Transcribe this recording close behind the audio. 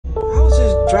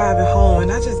driving home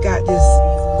and I just got this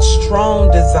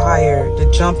strong desire to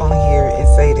jump on here and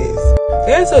say this.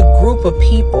 There's a group of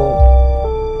people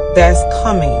that's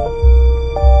coming,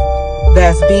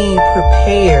 that's being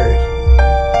prepared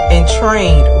and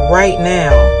trained right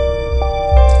now,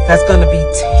 that's going to be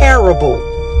terrible.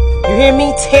 You hear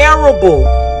me? Terrible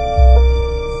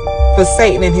for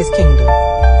Satan and his kingdom.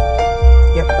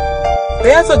 Yep.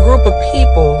 There's a group of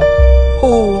people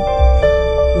who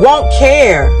won't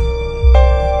care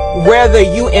whether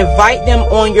you invite them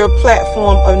on your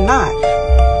platform or not.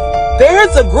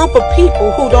 There's a group of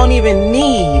people who don't even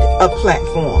need a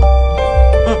platform.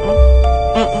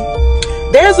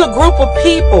 There's a group of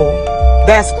people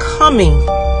that's coming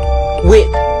with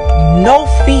no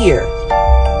fear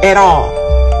at all.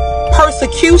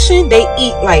 Persecution, they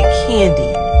eat like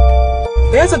candy.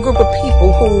 There's a group of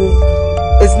people who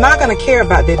is not going to care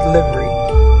about their delivery.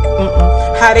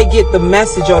 How they get the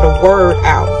message or the word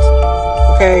out.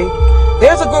 Okay?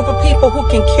 There's a group of people who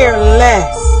can care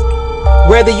less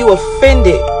whether you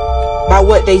offended by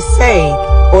what they say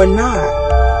or not.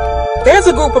 There's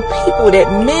a group of people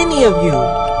that many of you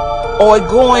are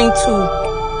going to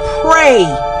pray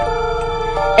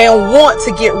and want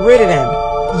to get rid of them.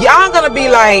 Y'all gonna be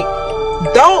like,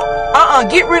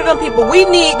 get rid of them people. We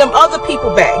need them other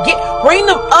people back. Bring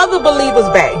them other believers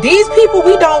back. These people,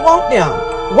 we don't want them.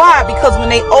 Why? Because when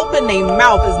they open their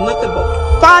mouth, there's nothing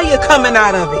but fire coming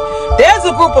out of it. There's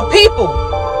a group of people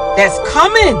that's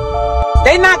coming.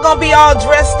 They not gonna be all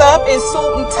dressed up in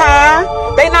suit and tie.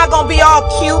 They not gonna be all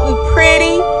cute and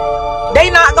pretty. They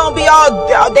not gonna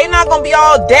be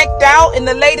all decked out in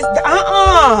the latest.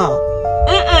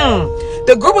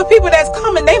 The group of people that's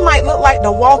coming, they might look like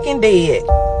the Walking Dead,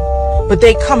 but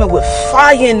they coming with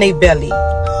fire in their belly.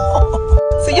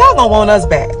 So y'all gonna want us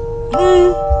back.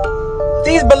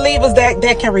 These believers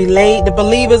that can relate, the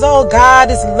believers, oh,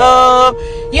 God is love.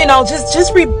 You know,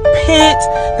 just repent.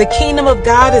 The kingdom of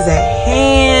God is at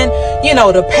hand. You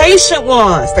know, the patient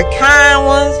ones, the kind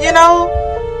ones, you know.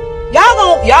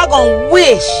 Y'all gonna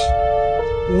wish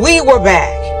we were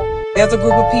back. There's a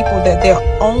group of people that their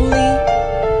only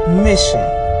mission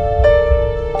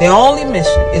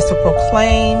is to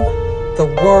proclaim the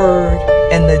word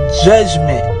and the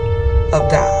judgment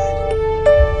of God.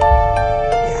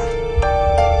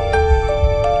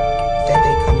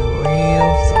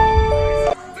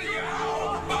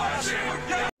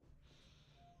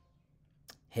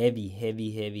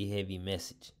 Heavy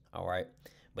message. All right.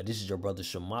 But this is your brother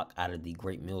Shamak out of the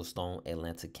Great Millstone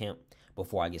Atlanta camp.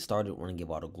 Before I get started, I want to give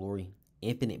all the glory,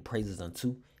 infinite praises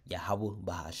unto Yahweh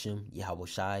Bahashim, Yahweh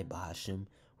Shai Bahashim,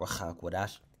 Rachak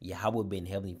Wadash, Yahweh being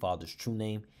Heavenly Father's true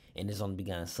name, and his only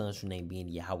begotten Son's true name being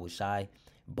Yahweh Shai,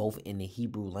 both in the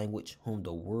Hebrew language, whom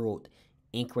the world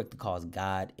incorrectly calls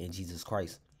God and Jesus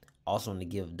Christ. Also, want to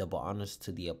give double honors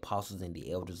to the apostles and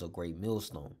the elders of Great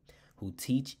Millstone, who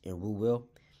teach and rule well,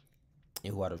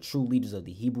 and who are the true leaders of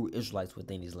the Hebrew Israelites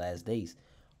within these last days.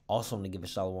 Also, want to give a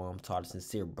shalom to our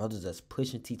sincere brothers that's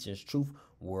pushing, teaching truth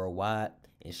worldwide,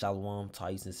 and shalom to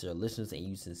all you sincere listeners and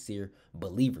you sincere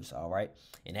believers. All right,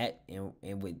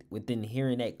 within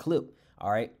hearing that clip,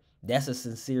 all right, that's a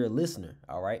sincere listener.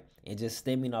 All right, and just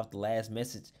stemming off the last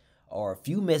message or a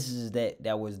few messages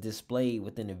that was displayed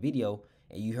within the video,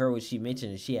 and you heard what she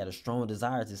mentioned, and she had a strong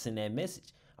desire to send that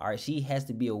message. All right, she has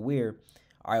to be aware.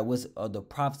 All right, what's of the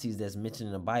prophecies that's mentioned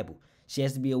in the Bible. She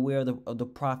has to be aware of the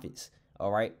prophets,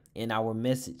 all right, in our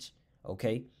message,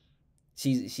 okay?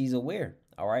 She's aware,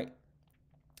 all right,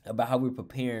 about how we're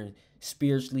preparing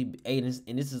spiritually, and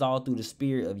this is all through the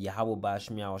spirit of Yahweh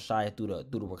Ba'ashim Yahweh Shai, through the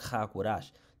Rachak Wadash,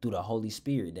 through the Holy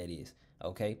Spirit, that is,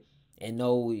 okay? And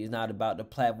no, it's not about the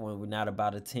platform. We're not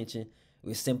about attention.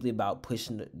 We're simply about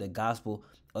pushing the gospel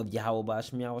of Yahweh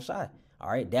Ba'ashim Yahweh Shai, all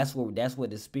right? That's what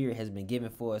the Spirit has been given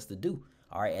for us to do.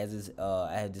 All right, as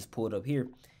I have just pulled up here,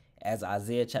 as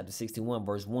Isaiah chapter 61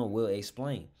 verse 1 will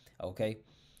explain. Okay,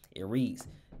 it reads,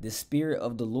 "The Spirit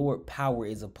of the Lord power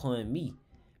is upon me,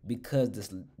 because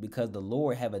the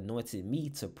Lord have anointed me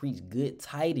to preach good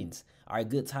tidings." All right,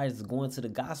 good tidings is going to the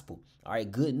gospel. All right,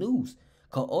 good news.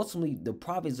 Because ultimately, the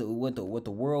prophets, what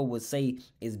the world would say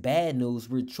is bad news,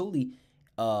 we're truly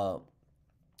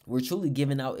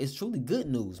giving out. It's truly good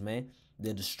news, man.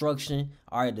 The destruction,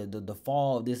 all right, the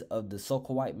fall of the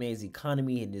so-called white man's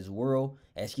economy in this world,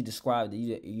 as she described,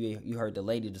 you heard the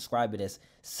lady describe it as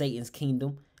Satan's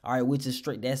kingdom, all right, which is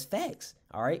straight, that's facts,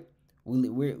 all right.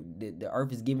 The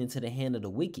earth is given to the hand of the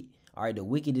wicked, all right. The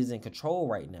wicked is in control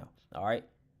right now, all right,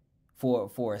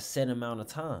 for a set amount of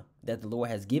time that the Lord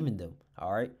has given them,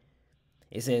 all right.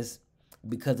 It says,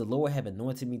 "Because the Lord have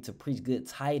anointed me to preach good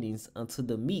tidings unto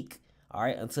the meek," all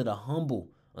right, unto the humble.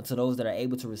 unto those that are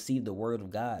able to receive the word of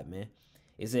God, man.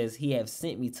 It says, he have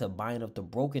sent me to bind up the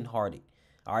brokenhearted.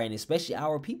 All right, and especially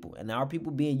our people. And our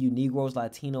people being you Negroes,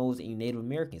 Latinos, and you Native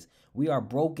Americans. We are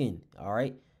broken, all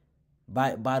right,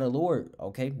 by the Lord,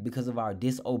 okay? Because of our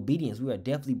disobedience. We are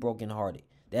definitely brokenhearted.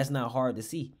 That's not hard to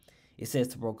see. It says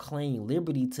to proclaim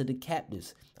liberty to the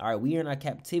captives. All right, we are in our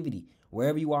captivity.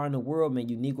 Wherever you are in the world, man,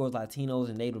 you Negroes, Latinos,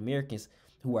 and Native Americans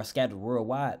who are scattered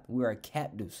worldwide, we are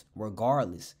captives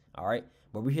regardless, all right?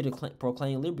 But we're here to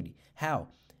proclaim liberty. How?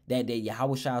 That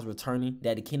Yahweh Shai is returning,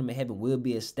 that the kingdom of heaven will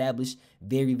be established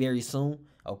very, very soon,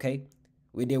 okay?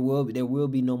 There will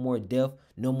be no more death,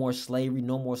 no more slavery,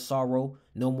 no more sorrow,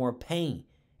 no more pain,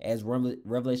 as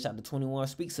Revelation chapter 21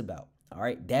 speaks about, all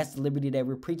right? That's the liberty that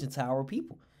we're preaching to our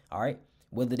people, all right?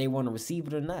 Whether they want to receive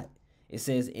it or not. It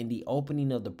says, in the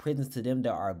opening of the prisons to them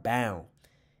that are bound,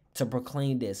 to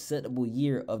proclaim the acceptable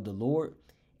year of the Lord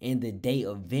and the day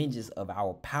of vengeance of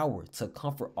our power, to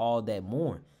comfort all that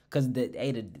mourn. Because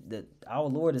our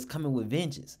Lord is coming with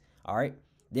vengeance. All right.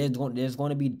 There's going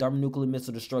to be thermonuclear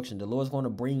missile destruction. The Lord's going to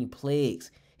bring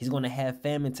plagues. He's going to have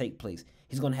famine take place.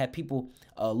 He's going to have people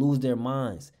lose their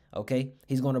minds. Okay.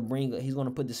 He's going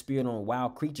to put the spirit on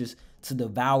wild creatures to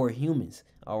devour humans.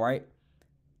 All right.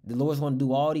 The Lord's going to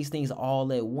do all these things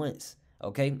all at once.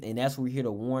 Okay. And that's what we're here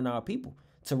to warn our people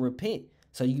to repent,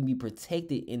 so you can be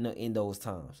protected in those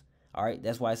times. All right.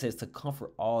 That's why it says to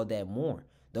comfort all that mourn.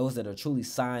 Those that are truly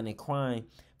sighing and crying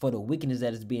for the wickedness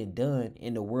that is being done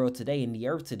in the world today, in the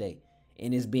earth today.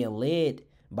 And it's being led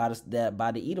by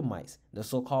the Edomites, the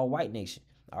so-called white nation.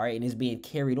 All right. And it's being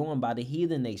carried on by the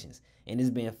heathen nations. And it's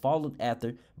being followed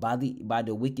after by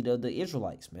the wicked of the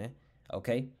Israelites, man.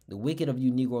 Okay. The wicked of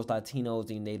you Negroes, Latinos,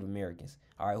 and Native Americans.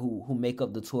 All right. Who make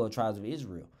up the 12 tribes of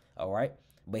Israel. All right.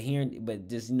 But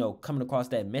just, coming across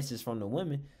that message from the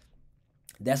women,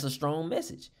 that's a strong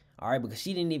message. All right, because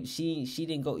she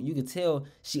didn't go. You could tell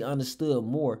she understood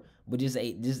more, but just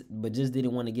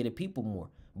didn't want to get at people more.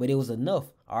 But it was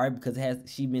enough. All right, because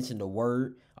she mentioned the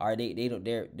word. All right,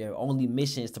 their only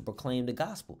mission is to proclaim the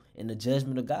gospel and the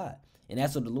judgment of God, and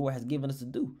that's what the Lord has given us to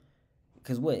do.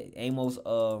 Because Amos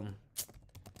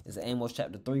it's Amos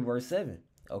chapter 3 verse 7.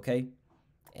 Okay,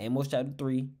 Amos chapter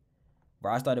 3,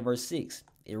 where I started verse 6.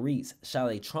 It reads, shall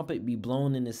a trumpet be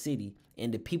blown in the city,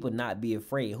 and the people not be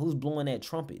afraid? Who's blowing that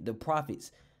trumpet? The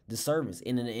prophets, the servants.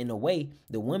 And in a way,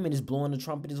 the women is blowing the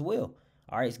trumpet as well.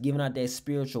 All right, it's giving out that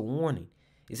spiritual warning.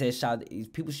 It says,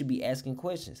 people should be asking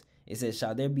questions. It says,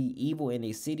 shall there be evil in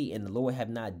a city and the Lord have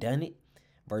not done it?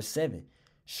 Verse 7.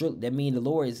 Sure, that means the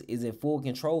Lord is in full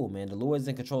control, man. The Lord is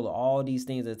in control of all these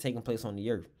things that are taking place on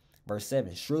the earth. Verse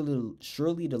 7.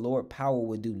 Surely the Lord power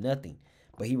will do nothing,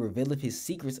 but he revealeth his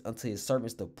secrets unto his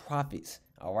servants, the prophets.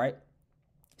 All right.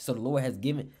 So the Lord has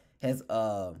given us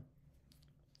the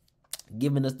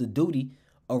duty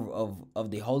of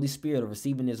the Holy Spirit, of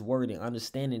receiving his word and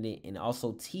understanding it, and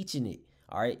also teaching it.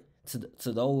 All right.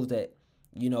 To those that,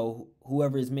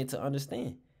 whoever is meant to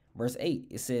understand. Verse 8,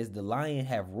 it says, the lion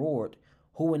have roared,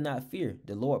 who would not fear?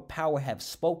 The Lord power have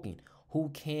spoken, who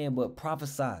can but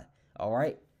prophesy? All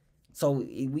right. So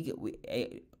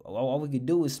all we could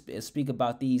do is speak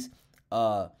about these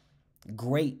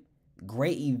great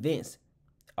events,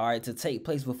 all right, to take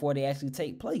place before they actually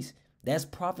take place. That's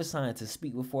prophesying, to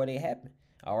speak before they happen.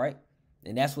 All right.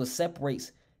 And that's what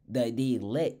separates the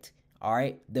elect, all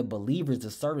right, the believers, the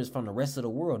servants, from the rest of the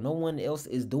world. No one else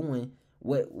is doing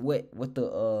what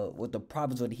the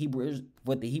prophets or the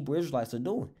Hebrew Israelites are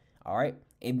doing. All right.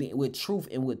 And with truth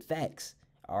and with facts.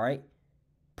 All right.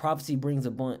 Prophecy brings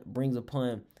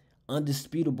upon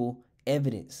undisputable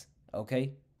evidence.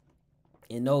 Okay.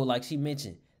 And no, like she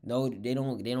mentioned, no, they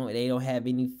don't have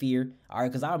any fear. All right,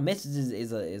 because our message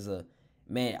is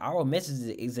our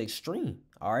message is extreme.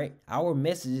 All right, our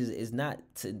message is not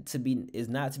to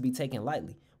be taken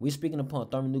lightly. We're speaking upon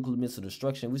thermonuclear missile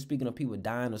destruction. We're speaking of people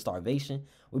dying of starvation.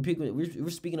 We're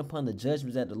speaking upon the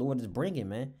judgments that the Lord is bringing,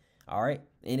 man. All right,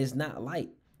 and it's not light.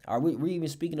 All right, we're even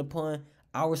speaking upon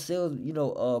ourselves,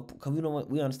 because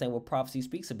we understand what prophecy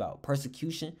speaks about: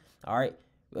 persecution. All right.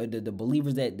 The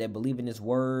believers that believe in this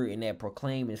word and that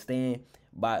proclaim and stand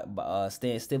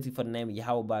stiffly for the name of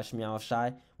Yahweh by Shemyaw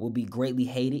Shai will be greatly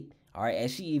hated. All right,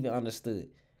 as she even understood,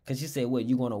 because she said, "What,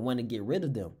 you're gonna want to get rid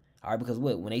of them?" All right, because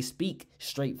when they speak,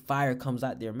 straight fire comes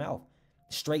out their mouth,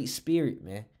 straight spirit,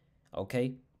 man.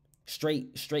 Okay,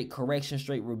 straight correction,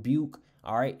 straight rebuke.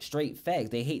 All right, straight facts.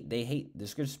 They hate. The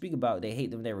scriptures speak about. They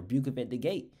hate them that rebuke them at the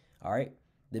gate. All right.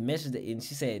 The message and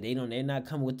she said they're not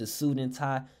coming with the suit and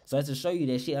tie. So that's to show you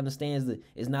that she understands that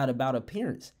it's not about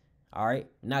appearance. All right.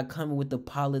 Not coming with the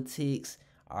politics.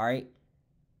 All right.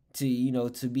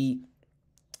 To be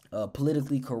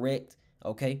politically correct.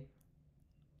 Okay,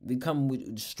 we come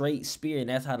with straight spirit, and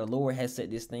that's how the Lord has set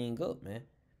this thing up, man.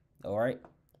 All right,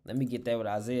 let me get that with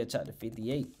Isaiah chapter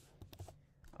 58.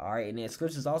 All right, and then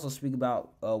scriptures also speak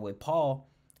about with Paul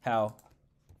how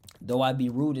though I be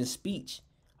rude in speech,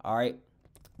 all right,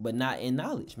 but not in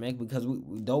knowledge, man. Because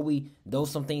though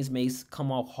some things may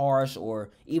come off harsh,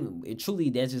 or even truly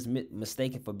that's just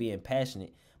mistaken for being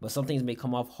passionate. But some things may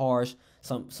come off harsh.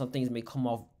 Some things may come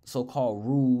off so-called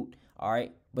rude. All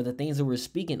right, but the things that we're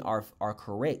speaking are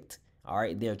correct. All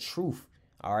right, they're truth.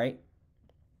 All right.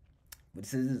 But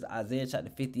this is Isaiah chapter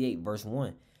 58, verse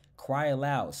 1. Cry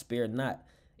aloud, spare not.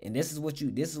 And this is what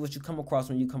you come across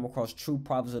when you come across true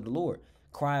prophets of the Lord.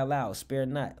 Cry aloud, spare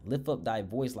not. Lift up thy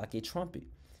voice like a trumpet,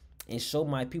 and show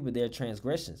my people their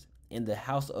transgressions, in the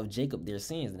house of Jacob their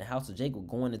sins. In the house of Jacob,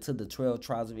 going into the 12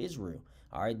 tribes of Israel.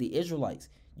 All right, the Israelites,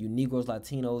 you Negroes,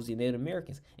 Latinos, you Native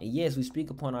Americans. And yes, we speak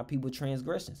upon our people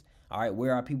transgressions. All right,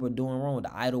 where our people are doing wrong,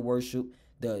 the idol worship,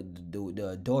 the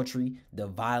adultery, the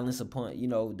violence upon,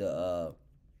 the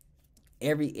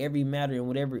every matter in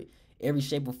whatever every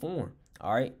shape or form.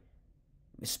 All right,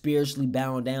 spiritually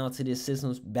bound down to this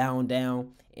systems, bound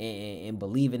down and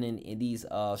believing in these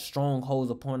strongholds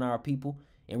upon our people.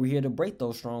 And we're here to break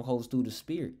those strongholds through the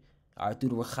spirit. All right, through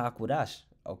the Ruach Kodesh,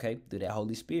 okay, through that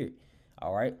Holy Spirit.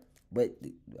 All right, but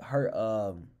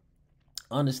her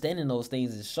understanding those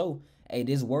things is show, hey,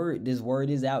 this word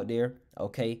is out there.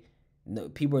 Okay, no,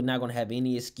 people are not going to have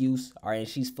any excuse. All right, and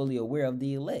she's fully aware of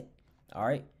the elect. All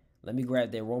right, let me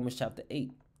grab that Romans chapter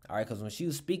 8. All right, because when she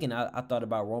was speaking, I thought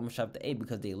about Romans chapter 8,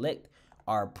 because the elect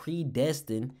are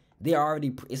predestined.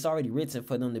 It's already written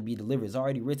for them to be delivered. It's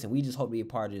already written. We just hope to be a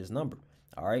part of this number.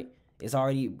 All right, it's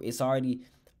already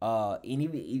and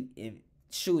even if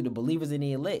shoot, the believers in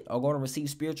the elect are going to receive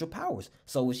spiritual powers.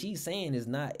 So what she's saying is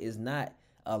not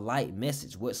a light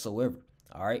message whatsoever.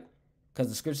 All right, because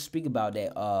the scriptures speak about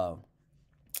that.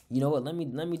 You know what? Let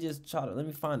me just try to let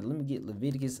me get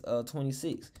Leviticus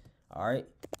 26. All right.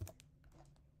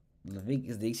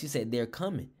 Leviticus, she said they're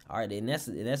coming. All right, and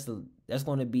that's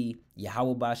going to be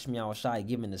Yahweh Bashim Yahushai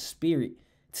giving the spirit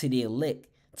to the elect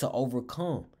to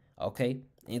overcome. Okay,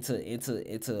 and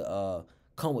to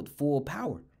come with full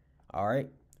power. All right,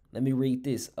 let me read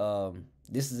this.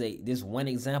 This one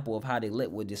example of how the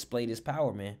elect would display this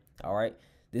power, man. All right,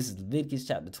 this is Leviticus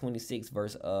chapter 26,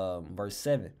 verse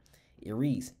 7. It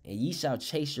reads, "And ye shall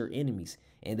chase your enemies,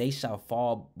 and they shall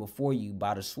fall before you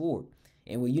by the sword."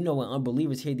 And when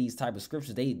unbelievers hear these type of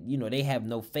scriptures, they have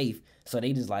no faith, so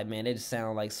they just like, man, they just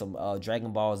sound like some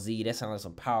Dragon Ball Z. That sounds like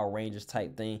some Power Rangers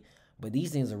type thing. But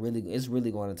these things it's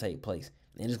really going to take place,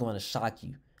 and it's going to shock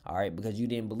you, all right, because you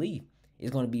didn't believe. It's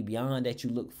going to be beyond that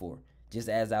you look for, just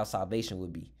as our salvation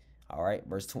would be. All right,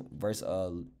 verse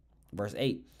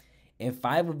 8. "And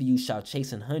 5 of you shall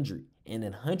chase 100, and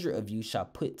 100 of you shall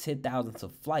put 10,000 to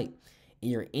flight, and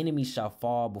your enemies shall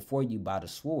fall before you by the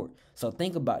sword." So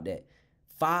think about that.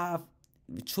 5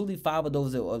 of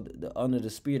those that are under the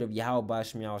spirit of Yahweh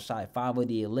Bashim Yahushai, 5 of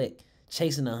the elect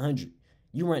chasing 100.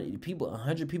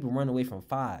 100 people run away from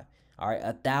 5. All right,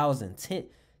 1,000, 10.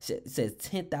 It says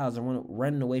 10,000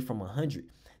 running away from 100.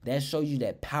 That shows you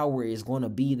that power is going to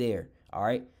be there. All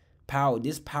right,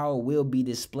 this power will be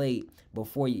displayed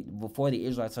before the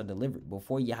Israelites are delivered,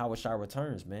 before Yahweh Shai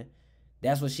returns, man.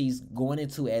 That's what she's going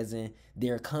into, as in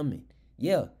they're coming.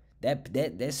 Yeah.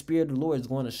 That spirit of the Lord is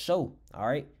going to show. All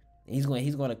right, and he's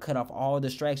going to cut off all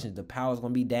distractions. The power is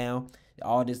going to be down.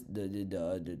 All this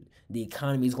the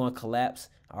economy is going to collapse.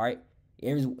 All right,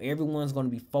 everyone's going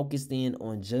to be focused in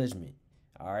on judgment.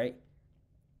 All right.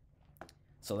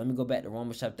 So let me go back to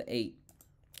Romans chapter 8,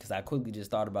 because I quickly just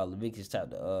thought about Leviticus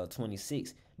chapter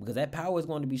 26, because that power is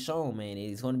going to be shown, man.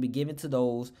 It's going to be given to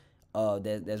those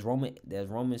that's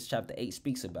Romans chapter 8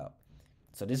 speaks about.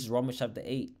 So this is Romans chapter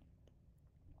 8.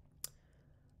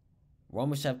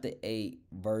 Romans chapter 8,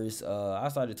 verse, I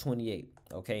started 28,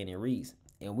 okay, and it reads,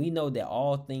 "And we know that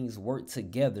all things work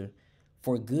together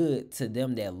for good to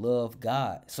them that love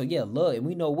God." So yeah, love, and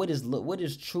we know what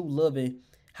is true loving.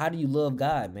 How do you love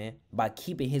God, man? By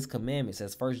keeping his commandments,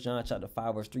 as 1 John chapter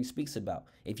 5, verse 3 speaks about.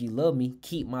 If you love me,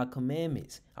 keep my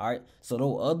commandments. All right, so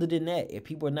though other than that, if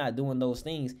people are not doing those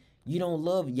things, you don't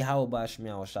love Yahweh Bashim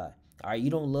Yahushai. All right, you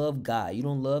don't love God. You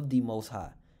don't love the Most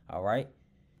High. All right,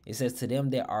 it says to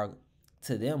them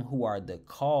who are the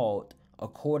called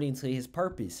according to his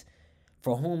purpose,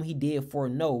 for whom he did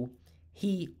foreknow,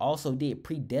 he also did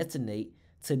predestinate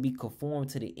to be conformed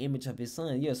to the image of his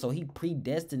son. Yeah, so he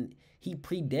predestined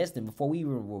before we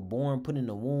were born, put in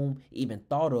the womb, even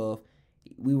thought of.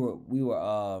 We were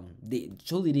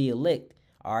truly the elect.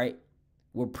 All right,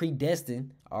 we're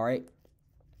predestined. All right,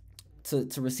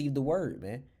 to receive the word,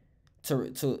 man.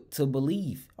 to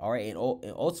believe, all right, and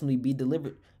ultimately be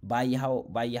delivered by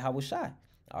Yahweh Shai.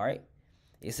 All right.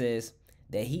 It says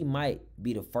that he might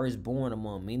be the firstborn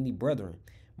among many brethren.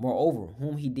 Moreover,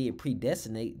 whom he did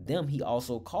predestinate, them he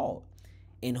also called.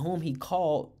 And whom he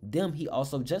called, them he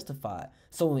also justified.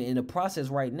 So in the process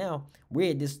right now,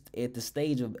 we're at the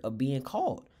stage of being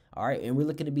called. All right, and we're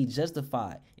looking to be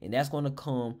justified, and that's going to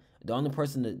come. The only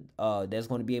person that's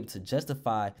going to be able to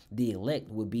justify the elect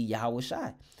would be Yahweh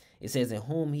Shai. It says, in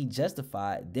whom he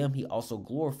justified, them he also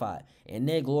glorified, and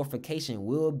their glorification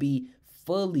will be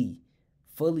fully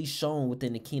shown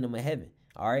within the kingdom of heaven.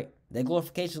 All right, that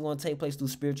glorification is going to take place through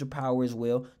spiritual power as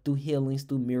well, through healings,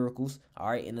 through miracles. All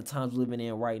right, in the times we're living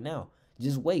in right now.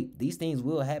 Just wait, these things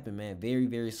will happen, man, very,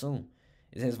 very soon.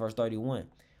 It says, verse 31.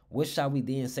 What shall we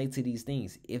then say to these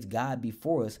things? If God be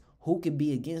for us, who can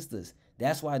be against us?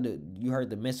 That's why you heard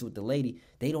the message with the lady.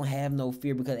 They don't have no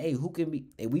fear because, hey, who can be?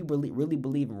 If we really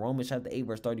believe in Romans chapter 8,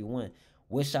 verse 31,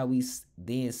 what shall we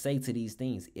then say to these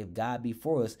things? If God be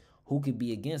for us, who can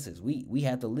be against us? We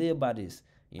have to live by this,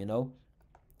 you know.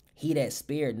 He that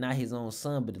spared not his own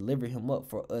son, but delivered him up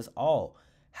for us all,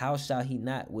 how shall he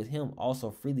not with him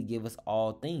also freely give us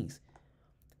all things?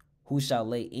 Who shall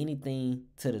lay anything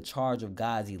to the charge of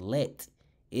God's elect?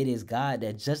 It is God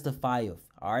that justifieth.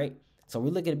 All right. So we're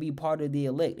looking to be part of the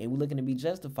elect, and we're looking to be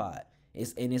justified.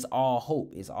 It's all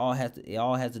hope. It all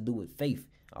has to do with faith.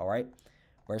 All right.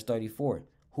 Verse 34.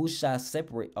 Who shall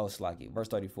separate? Oh, Slaki. Verse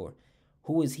 34.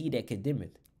 Who is he that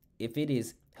condemneth? If it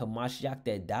is Hamashiach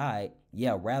that died,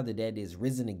 yeah, rather that is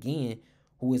risen again,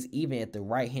 who is even at the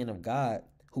right hand of God,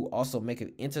 who also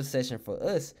maketh intercession for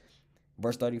us.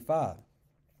 Verse 35.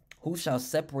 Who shall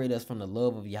separate us from the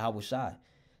love of Yahweh Shai?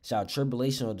 Shall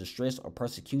tribulation or distress or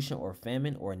persecution or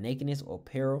famine or nakedness or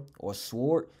peril or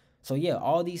sword? So yeah,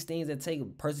 all these things that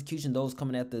take persecution, those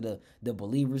coming after the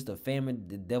believers, the famine,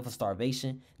 the death of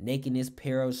starvation, nakedness,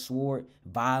 peril, sword,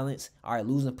 violence, all right,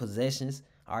 losing possessions.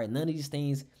 All right, none of these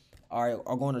things are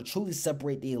going to truly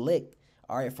separate the elect,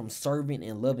 all right, from serving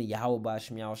and loving Yahweh by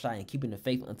Shem Yahweh Shai and keeping the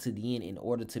faith unto the end in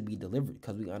order to be delivered.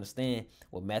 Because we understand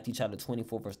what Matthew chapter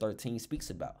 24, verse 13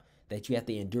 speaks about, that you have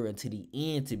to endure until the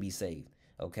end to be saved.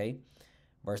 Okay,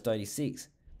 verse 36.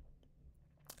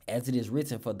 As it is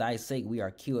written, for thy sake we are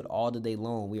killed all the day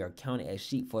long. We are counted as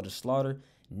sheep for the slaughter.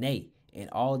 Nay, in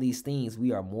all these things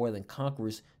we are more than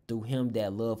conquerors through him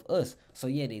that loved us. So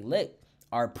yeah, the elect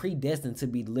are predestined to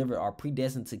be delivered, are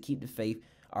predestined to keep the faith,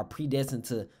 are predestined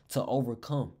to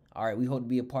overcome. All right, we hope to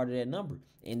be a part of that number.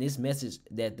 And this message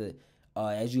that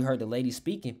as you heard the lady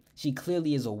speaking, she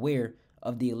clearly is aware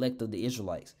of the elect of the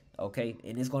Israelites. Okay,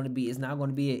 and it's going to be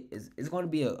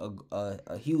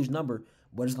a huge number,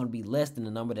 but it's going to be less than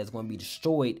the number that's going to be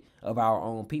destroyed of our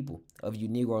own people, of you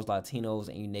Negroes, Latinos,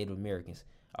 and you Native Americans.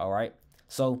 All right,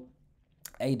 so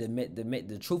hey,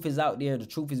 the truth is out there. The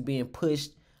truth is being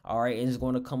pushed. All right, and it's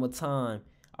going to come a time,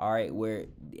 all right, where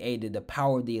hey, the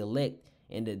power of the elect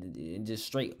and just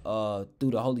straight through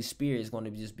the Holy Spirit is going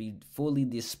to just be fully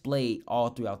displayed all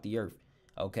throughout the earth.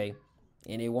 Okay.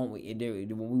 And we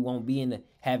won't be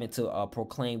having to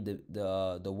proclaim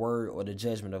the word or the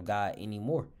judgment of God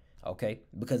anymore, okay?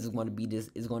 Because it's going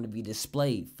to be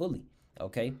displayed fully,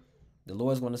 okay? The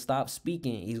Lord's going to stop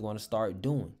speaking; He's going to start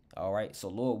doing. All right. So,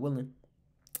 Lord willing,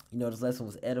 this lesson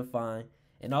was edifying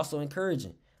and also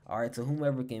encouraging. All right, to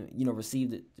whomever can receive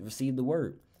the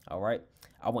word. All right.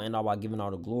 I want to end all by giving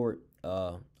all the glory,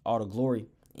 and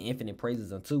infinite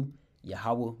praises unto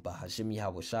Yahweh, Bahashem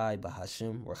Yahweh Shai,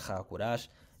 Bahashem Rachak Wadash.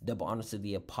 Double honors to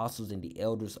the apostles and the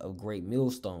elders of Great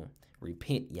Millstone.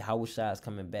 Repent, Yahweh Shai is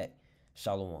coming back.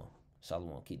 Shalom.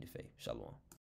 Shalom. Keep the faith. Shalom.